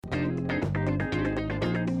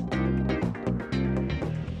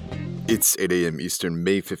It's 8 a.m. Eastern,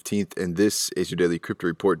 May 15th, and this is your daily crypto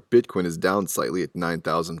report. Bitcoin is down slightly at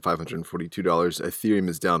 $9,542. Ethereum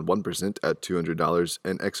is down 1% at $200,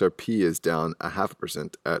 and XRP is down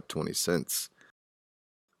 0.5% at 20 cents.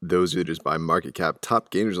 Those leaders by market cap, top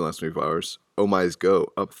gainers in the last 24 hours. OMI's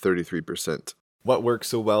Go up 33%. What works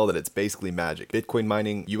so well that it's basically magic? Bitcoin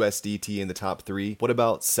mining, USDT in the top 3. What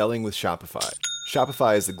about selling with Shopify?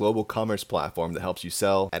 Shopify is the global commerce platform that helps you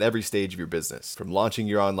sell at every stage of your business. From launching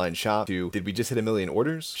your online shop to, did we just hit 1 million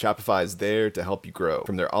orders? Shopify is there to help you grow.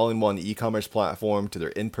 From their all-in-one e-commerce platform to their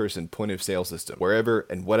in-person point-of-sale system. Wherever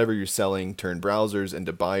and whatever you're selling, turn browsers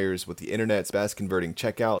into buyers with the internet's best converting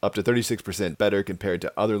checkout, up to 36% better compared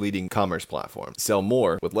to other leading commerce platforms. Sell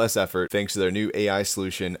more with less effort thanks to their new AI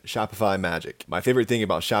solution, Shopify Magic. My favorite thing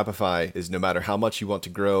about Shopify is no matter how much you want to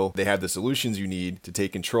grow, they have the solutions you need to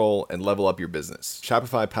take control and level up your business.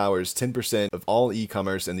 Shopify powers 10% of all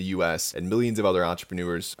e-commerce in the US and millions of other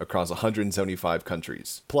entrepreneurs across 175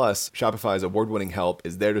 countries. Plus, Shopify's award-winning help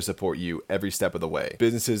is there to support you every step of the way.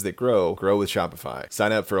 Businesses that grow with Shopify.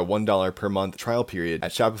 Sign up for a $1 per month trial period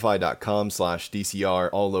at shopify.com/DCR,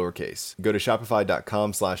 all lowercase. Go to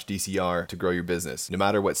shopify.com/DCR to grow your business, no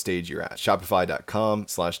matter what stage you're at.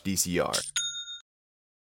 Shopify.com/DCR.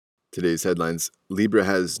 Today's headlines: Libra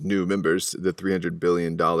has new members. The $300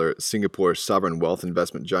 billion Singapore sovereign wealth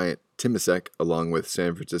investment giant Temasek, along with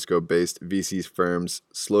San Francisco-based VC firms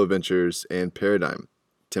Slow Ventures and Paradigm.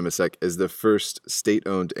 Temasek is the first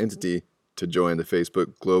state-owned entity to join the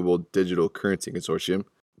Facebook Global Digital Currency Consortium.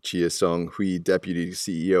 Chia Song Hui, deputy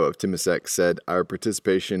CEO of Temasek, said, "Our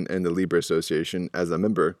participation in the Libra Association as a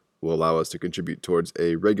member will allow us to contribute towards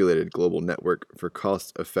a regulated global network for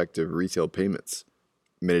cost-effective retail payments.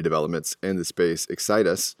 Many developments in the space excite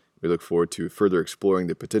us. We look forward to further exploring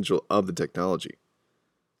the potential of the technology."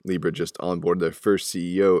 Libra just onboarded their first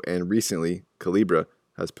CEO, and recently, Calibra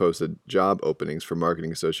has posted job openings for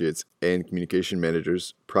marketing associates and communication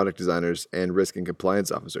managers, product designers, and risk and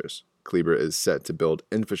compliance officers. Calibra is set to build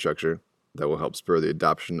infrastructure that will help spur the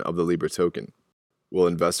adoption of the Libra token. While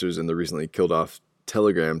investors in the recently killed-off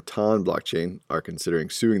Telegram TON blockchain are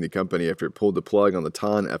considering suing the company after it pulled the plug on the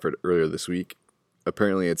TON effort earlier this week.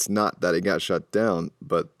 Apparently, it's not that it got shut down,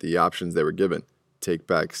 but the options they were given: take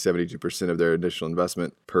back 72% of their initial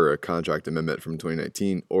investment per a contract amendment from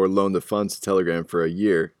 2019, or loan the funds to Telegram for a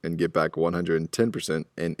year and get back 110%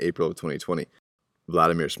 in April of 2020.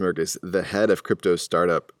 Vladimir Smirkis, the head of crypto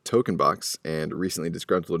startup TokenBox and recently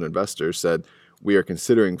disgruntled investor, said, "We are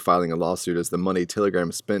considering filing a lawsuit as the money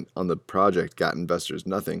Telegram spent on the project got investors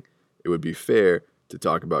nothing. It would be fair to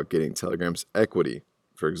talk about getting Telegram's equity,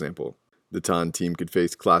 for example." The TON team could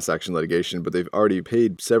face class action litigation, but they've already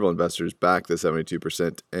paid several investors back the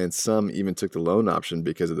 72%, and some even took the loan option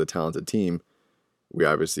because of the talented team. We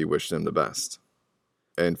obviously wish them the best.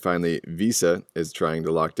 And finally, Visa is trying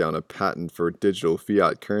to lock down a patent for digital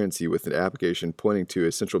fiat currency with an application pointing to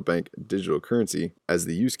a central bank digital currency as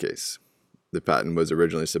the use case. The patent was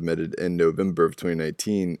originally submitted in November of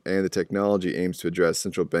 2019, and the technology aims to address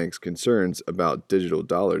central banks' concerns about digital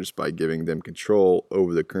dollars by giving them control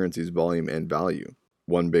over the currency's volume and value.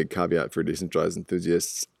 One big caveat for decentralized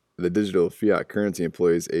enthusiasts: the digital fiat currency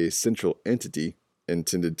employs a central entity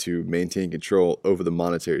intended to maintain control over the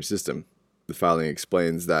monetary system. The filing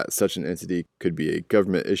explains that such an entity could be a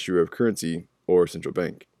government issuer of currency or central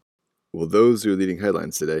bank. Well, those are your leading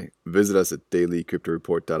headlines today. Visit us at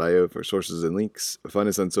dailycryptoreport.io for sources and links. Find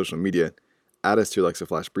us on social media, add us to your Alexa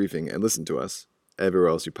Flash Briefing, and listen to us everywhere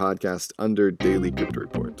else you podcast under Daily Crypto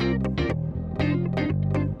Report.